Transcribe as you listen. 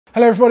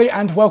Hello everybody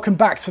and welcome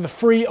back to the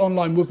free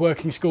online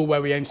woodworking school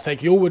where we aim to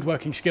take your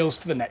woodworking skills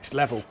to the next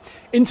level.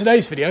 In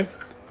today's video,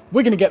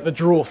 we're going to get the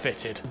drawer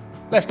fitted.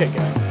 Let's get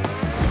going.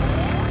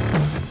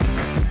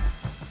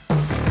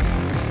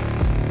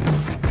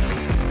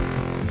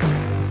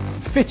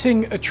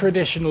 Fitting a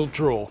traditional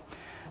drawer.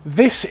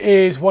 This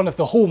is one of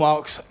the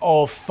hallmarks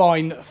of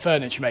fine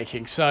furniture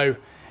making, so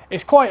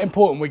it's quite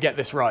important we get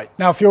this right.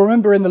 Now, if you'll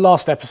remember in the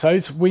last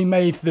episodes, we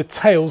made the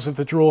tails of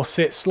the drawer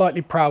sit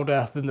slightly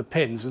prouder than the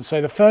pins. And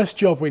so the first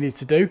job we need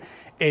to do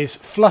is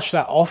flush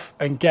that off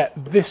and get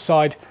this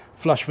side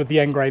flush with the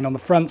end grain on the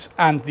front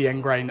and the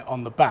end grain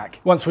on the back.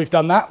 Once we've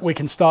done that, we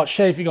can start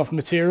shaving off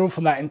material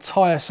from that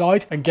entire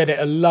side and get it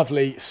a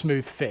lovely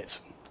smooth fit.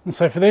 And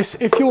so for this,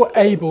 if you're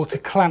able to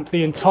clamp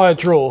the entire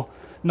drawer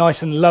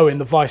nice and low in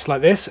the vise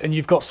like this, and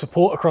you've got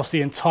support across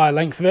the entire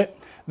length of it,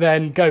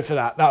 then go for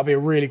that. That'll be a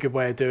really good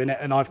way of doing it,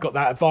 and I've got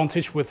that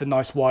advantage with the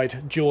nice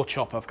wide jaw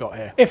chop I've got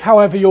here. If,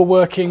 however, you're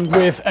working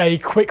with a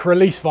quick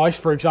release vise,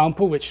 for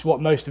example, which is what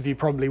most of you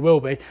probably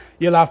will be,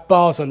 you'll have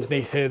bars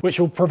underneath here,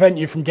 which will prevent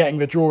you from getting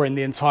the drawer in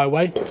the entire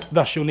way.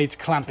 Thus, you'll need to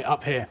clamp it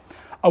up here.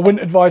 I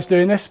wouldn't advise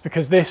doing this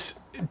because this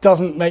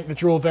doesn't make the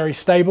drawer very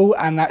stable,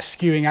 and that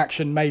skewing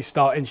action may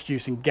start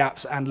introducing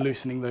gaps and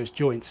loosening those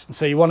joints. And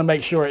so you want to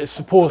make sure it is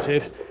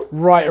supported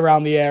right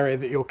around the area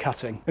that you're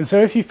cutting. And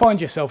so if you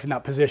find yourself in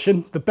that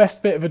position, the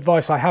best bit of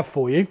advice I have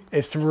for you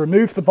is to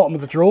remove the bottom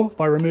of the drawer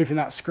by removing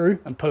that screw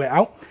and pull it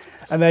out.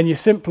 And then you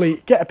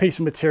simply get a piece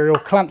of material,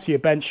 clamp to your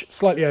bench,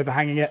 slightly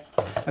overhanging it,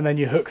 and then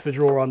you hook the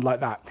drawer on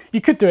like that.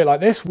 You could do it like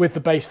this with the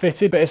base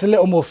fitted, but it's a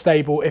little more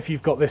stable if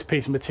you've got this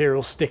piece of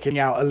material sticking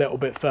out a little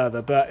bit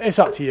further, but it's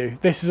up to you.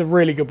 This is a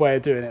really good way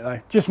of doing it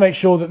though. Just make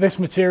sure that this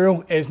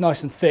material is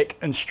nice and thick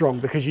and strong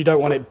because you don't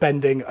want it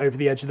bending over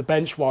the edge of the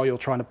bench while you're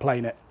trying to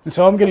plane it. And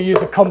so I'm going to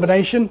use a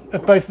combination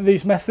of both of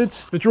these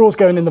methods. The drawer's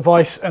going in the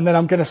vise, and then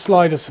I'm going to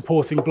slide a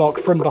supporting block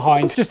from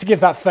behind just to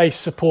give that face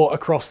support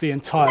across the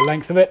entire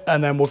length of it,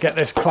 and then we'll get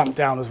this clamped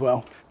down as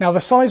well. Now, the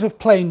size of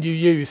plane you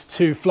use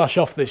to flush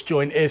off this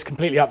joint is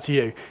completely up to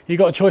you. You've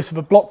got a choice of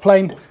a block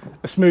plane,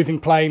 a smoothing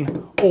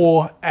plane,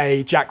 or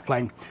a jack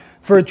plane.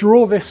 For a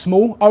drawer this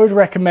small, I would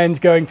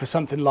recommend going for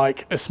something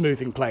like a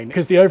smoothing plane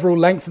because the overall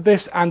length of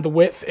this and the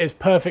width is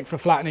perfect for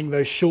flattening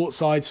those short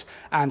sides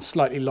and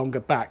slightly longer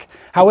back.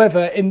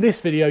 However, in this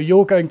video,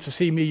 you're going to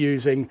see me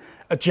using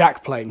a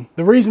jack plane.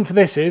 The reason for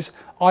this is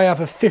I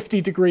have a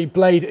 50-degree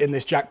blade in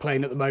this jack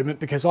plane at the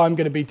moment because I'm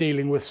going to be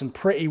dealing with some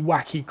pretty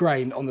wacky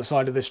grain on the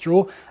side of this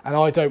drawer, and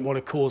I don't want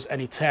to cause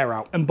any tear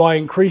out. And by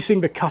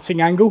increasing the cutting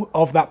angle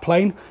of that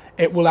plane,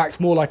 it will act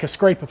more like a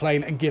scraper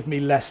plane and give me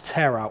less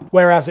tear out.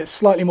 Whereas it's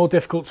slightly more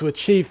difficult to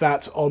achieve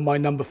that on my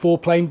number 4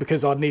 plane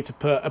because I'd need to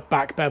put a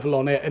back bevel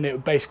on it, and it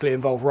would basically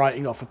involve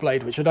writing off a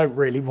blade, which I don't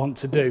really want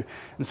to do.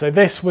 And so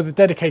this with a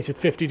dedicated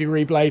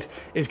 50-degree blade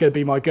is going to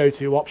be my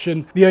go-to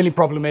option. The only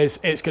problem is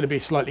it's going to be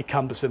slightly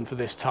cumbersome for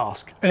this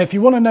task. And if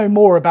you want to know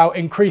more about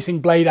increasing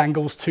blade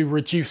angles to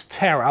reduce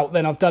tear out,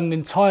 then I've done an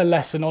entire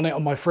lesson on it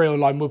on my free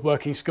online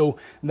woodworking school,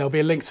 and there'll be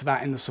a link to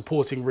that in the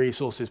supporting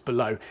resources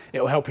below. It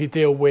will help you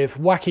deal with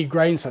wacky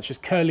grain such as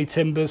curly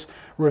timbers,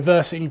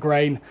 reversing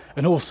grain,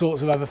 and all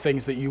sorts of other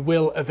things that you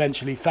will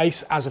eventually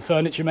face as a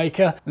furniture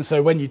maker. And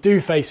so when you do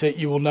face it,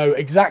 you will know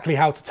exactly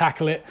how to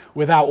tackle it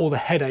without all the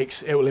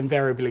headaches it will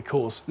invariably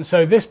cause. And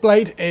so this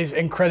blade is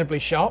incredibly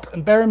sharp,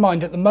 and bear in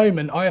mind at the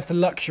moment I have the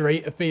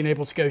luxury of being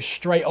able to go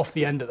straight off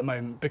the end at the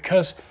moment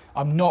because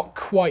I'm not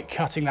quite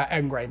cutting that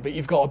end grain, but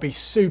you've got to be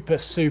super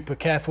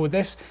careful with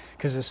this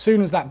because as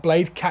soon as that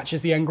blade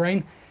catches the end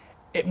grain,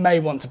 it may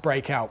want to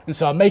break out. And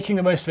so I'm making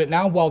the most of it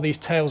now while these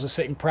tails are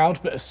sitting proud,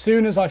 but as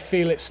soon as I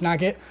feel it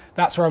snag it,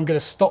 that's where I'm going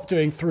to stop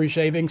doing through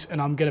shavings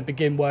and I'm going to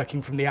begin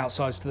working from the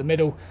outsides to the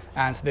middle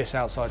and this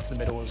outside to the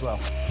middle as well.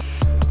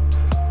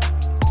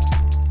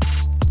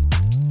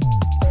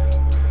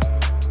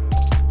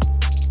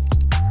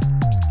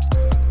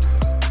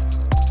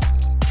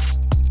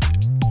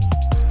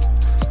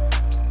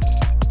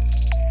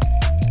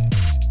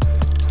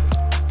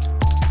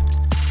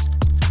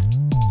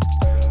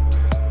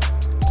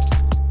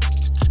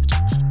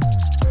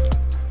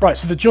 Right,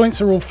 so the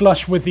joints are all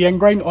flush with the end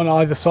grain on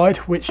either side,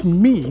 which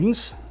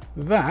means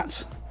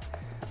that,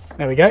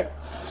 there we go.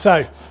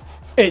 So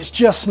it's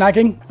just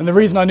snagging. And the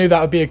reason I knew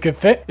that would be a good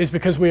fit is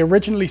because we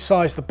originally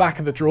sized the back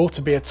of the drawer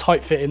to be a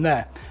tight fit in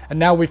there. And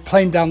now we've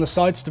planed down the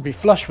sides to be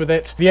flush with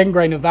it. The end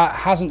grain of that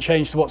hasn't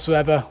changed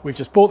whatsoever. We've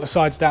just brought the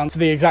sides down to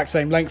the exact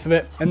same length of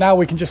it. And now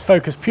we can just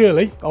focus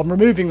purely on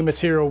removing the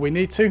material we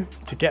need to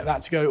get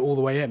that to go all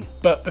the way in.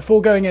 But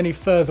before going any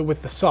further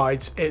with the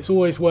sides, it's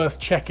always worth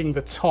checking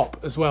the top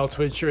as well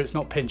to ensure it's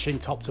not pinching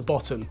top to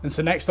bottom. And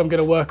so next I'm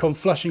going to work on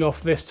flushing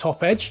off this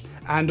top edge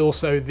and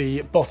also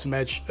the bottom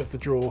edge of the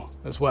drawer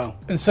as well.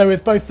 And so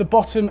with both the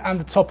bottom and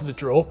the top of the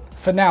drawer,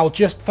 for now,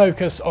 just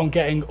focus on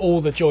getting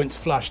all the joints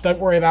flush. Don't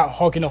worry about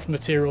hogging off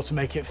material to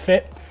make it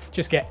fit.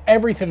 Just get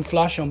everything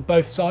flush on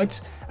both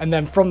sides, and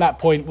then from that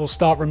point, we'll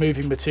start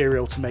removing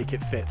material to make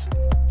it fit.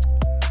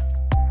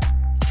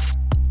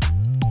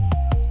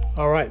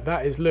 All right,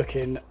 that is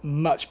looking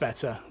much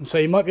better. And so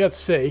you might be able to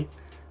see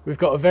we've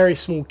got a very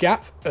small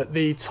gap at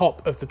the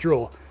top of the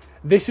drawer.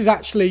 This is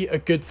actually a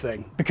good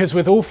thing because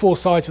with all four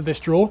sides of this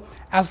drawer,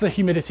 as the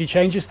humidity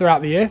changes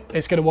throughout the year,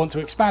 it's going to want to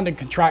expand and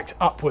contract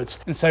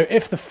upwards. And so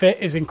if the fit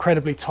is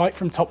incredibly tight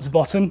from top to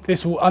bottom,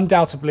 this will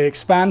undoubtedly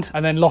expand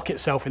and then lock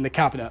itself in the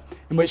cabinet.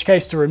 In which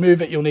case, to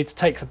remove it, you'll need to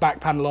take the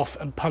back panel off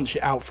and punch it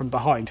out from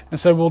behind. And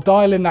so we'll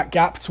dial in that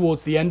gap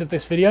towards the end of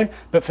this video.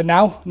 But for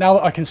now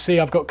that I can see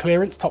I've got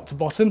clearance top to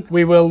bottom,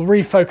 we will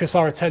refocus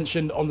our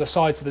attention on the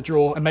sides of the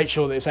drawer and make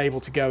sure that it's able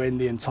to go in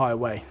the entire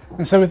way.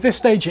 And so with this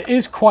stage, it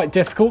is quite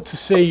difficult to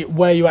see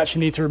where you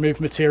actually need to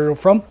remove material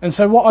from. And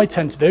so what I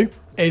tend to do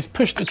is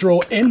push the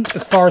drawer in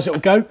as far as it will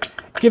go,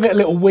 give it a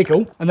little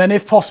wiggle, and then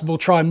if possible,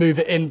 try and move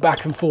it in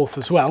back and forth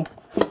as well.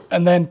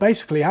 And then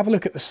basically have a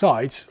look at the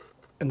sides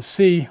and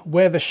see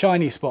where the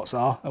shiny spots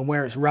are and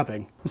where it's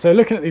rubbing. And so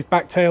looking at these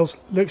back tails,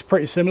 looks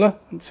pretty similar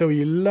until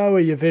you lower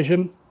your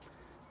vision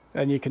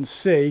and you can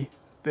see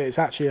that it's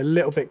actually a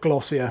little bit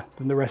glossier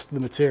than the rest of the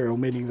material,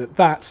 meaning that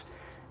that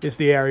is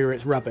the area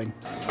it's rubbing.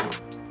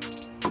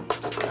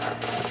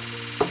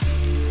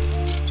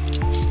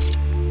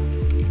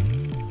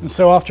 And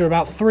so after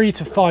about 3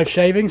 to 5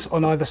 shavings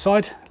on either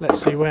side,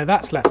 let's see where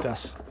that's left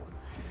us.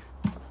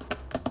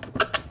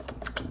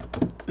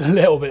 A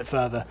little bit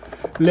further.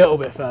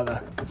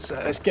 So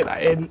let's get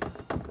that in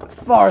as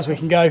far as we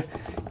can go,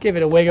 give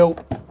it a wiggle,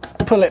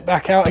 pull it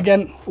back out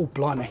again. Oh,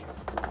 blimey.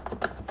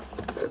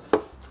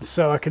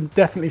 So I can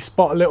definitely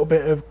spot a little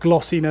bit of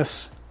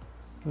glossiness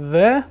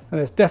there. And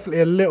there's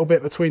definitely a little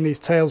bit between these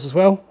tails as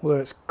well, although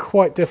it's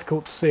quite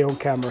difficult to see on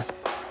camera.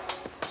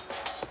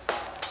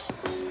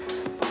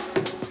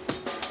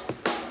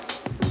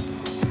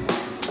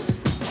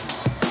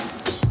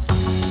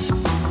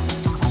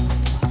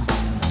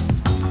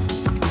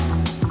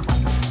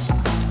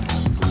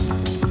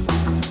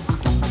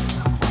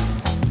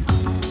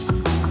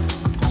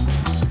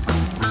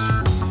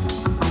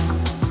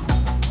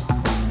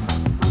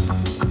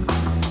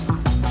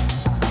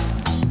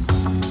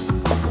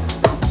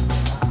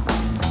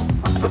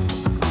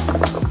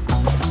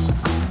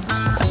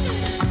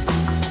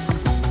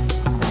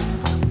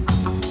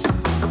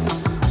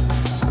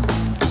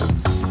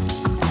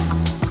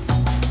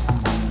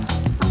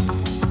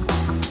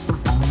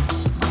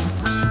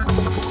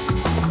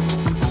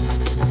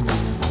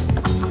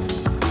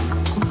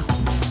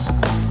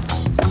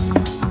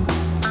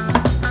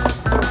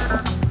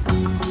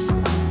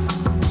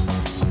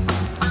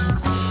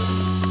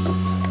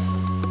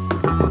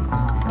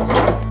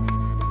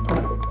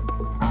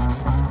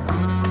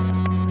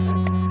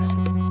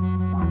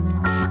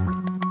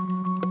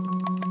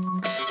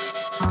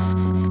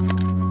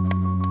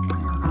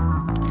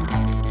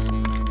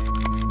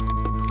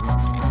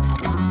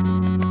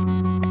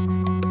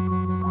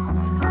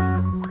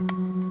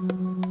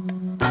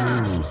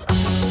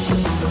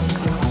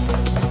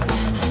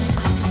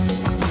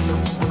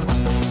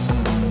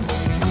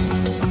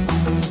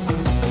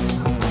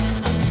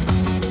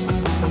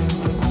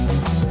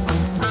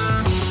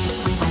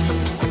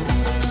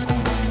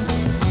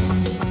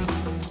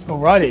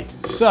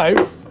 Alrighty,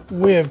 so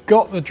we have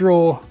got the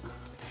drawer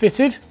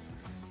fitted.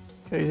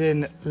 Goes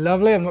in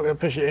lovely. I'm not going to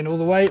push it in all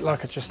the way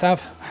like I just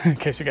have in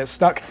case it gets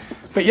stuck.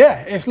 But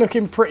yeah, it's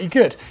looking pretty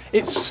good.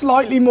 It's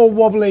slightly more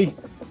wobbly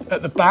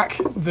at the back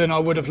than I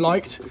would have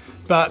liked,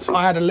 but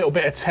I had a little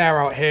bit of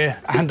tear out here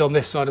and on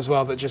this side as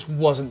well that just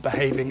wasn't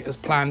behaving as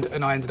planned,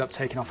 and I ended up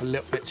taking off a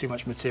little bit too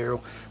much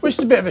material, which is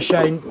a bit of a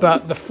shame,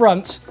 but the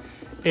front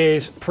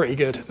is pretty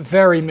good.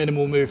 Very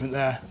minimal movement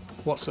there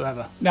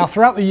whatsoever. Now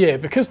throughout the year,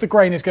 because the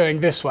grain is going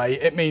this way,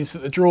 it means that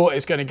the drawer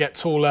is going to get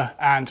taller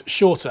and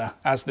shorter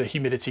as the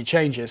humidity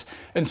changes.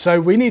 And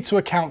so we need to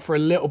account for a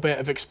little bit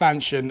of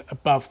expansion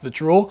above the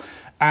drawer.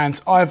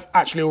 And I've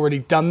actually already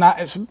done that.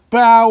 It's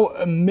about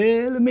a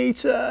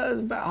millimetre,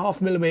 about half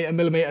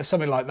millimetre,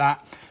 something like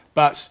that.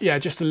 But yeah,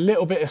 just a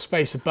little bit of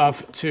space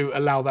above to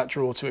allow that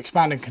drawer to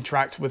expand and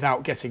contract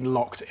without getting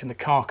locked in the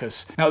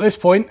carcass. Now at this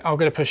point, I'm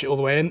going to push it all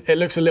the way in. It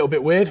looks a little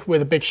bit weird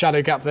with a big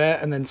shadow gap there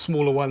and then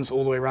smaller ones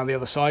all the way around the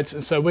other sides.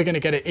 And so we're going to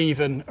get it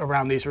even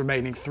around these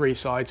remaining 3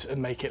 sides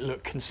and make it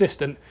look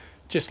consistent,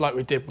 just like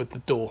we did with the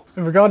door.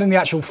 And regarding the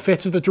actual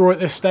fit of the drawer at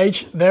this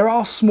stage, there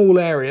are small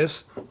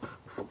areas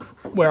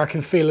where I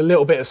can feel a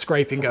little bit of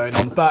scraping going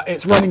on, but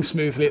it's running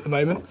smoothly at the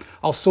moment.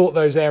 I'll sort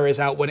those areas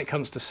out when it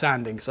comes to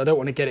sanding, so I don't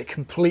want to get it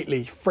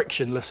completely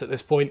frictionless at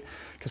this point,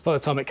 because by the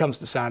time it comes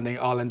to sanding,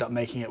 I'll end up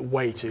making it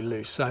way too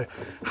loose. So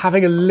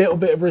having a little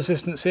bit of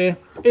resistance here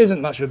isn't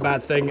much of a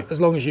bad thing,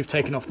 as long as you've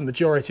taken off the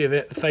majority of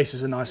it, the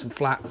faces are nice and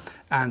flat,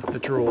 and the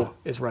drawer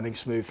is running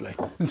smoothly.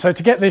 And so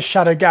to get this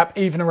shadow gap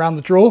even around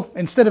the drawer,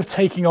 instead of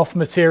taking off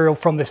material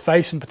from this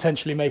face and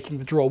potentially making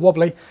the drawer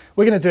wobbly,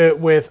 we're going to do it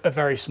with a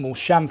very small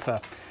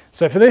chamfer.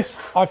 So for this,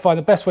 I find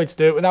the best way to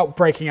do it without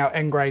breaking out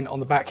end grain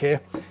on the back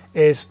here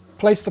is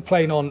place the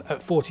plane on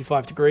at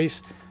 45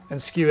 degrees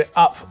and skew it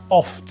up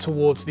off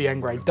towards the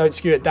end grain. Don't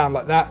skew it down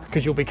like that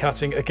because you'll be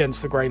cutting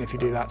against the grain if you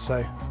do that.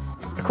 So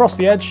across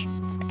the edge,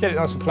 get it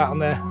nice and flat on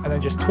there, and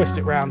then just twist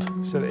it round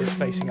so that it's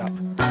facing up.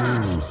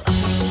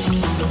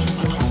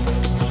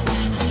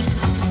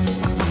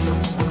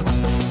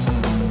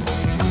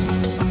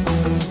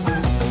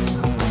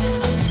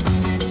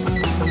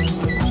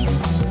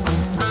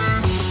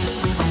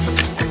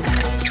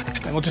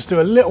 We'll just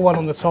do a little one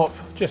on the top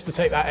just to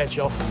take that edge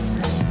off.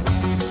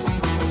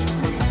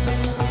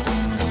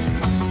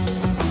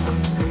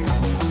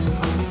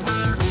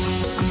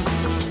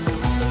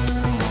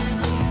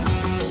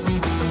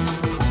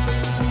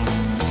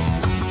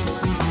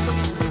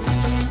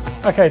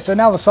 Okay, so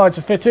now the sides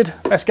are fitted,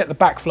 let's get the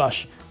back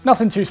flush.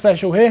 Nothing too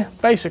special here,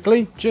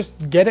 basically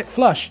just get it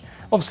flush.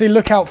 Obviously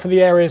look out for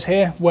the areas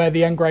here where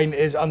the end grain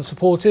is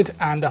unsupported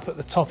and up at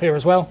the top here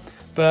as well.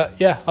 But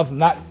yeah, other than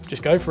that,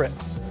 just go for it.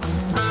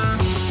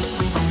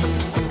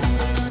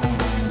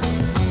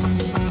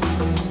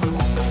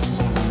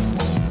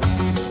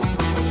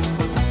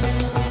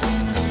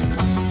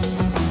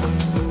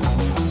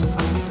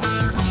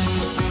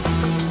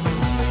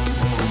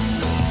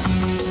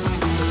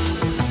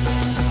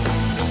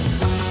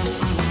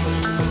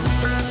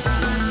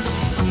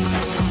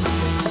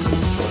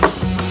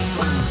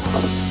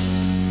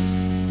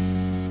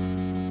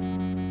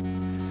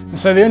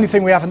 So the only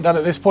thing we haven't done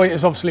at this point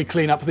is obviously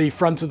clean up the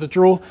front of the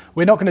drawer.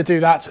 We're not going to do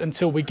that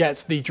until we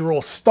get the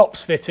drawer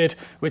stops fitted,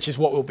 which is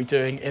what we'll be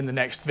doing in the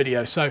next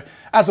video. So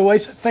as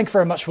always, thank you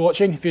very much for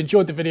watching. If you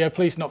enjoyed the video,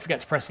 please don't forget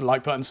to press the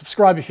like button,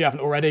 subscribe if you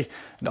haven't already,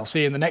 and I'll see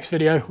you in the next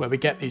video where we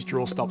get these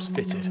drawer stops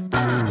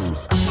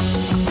fitted.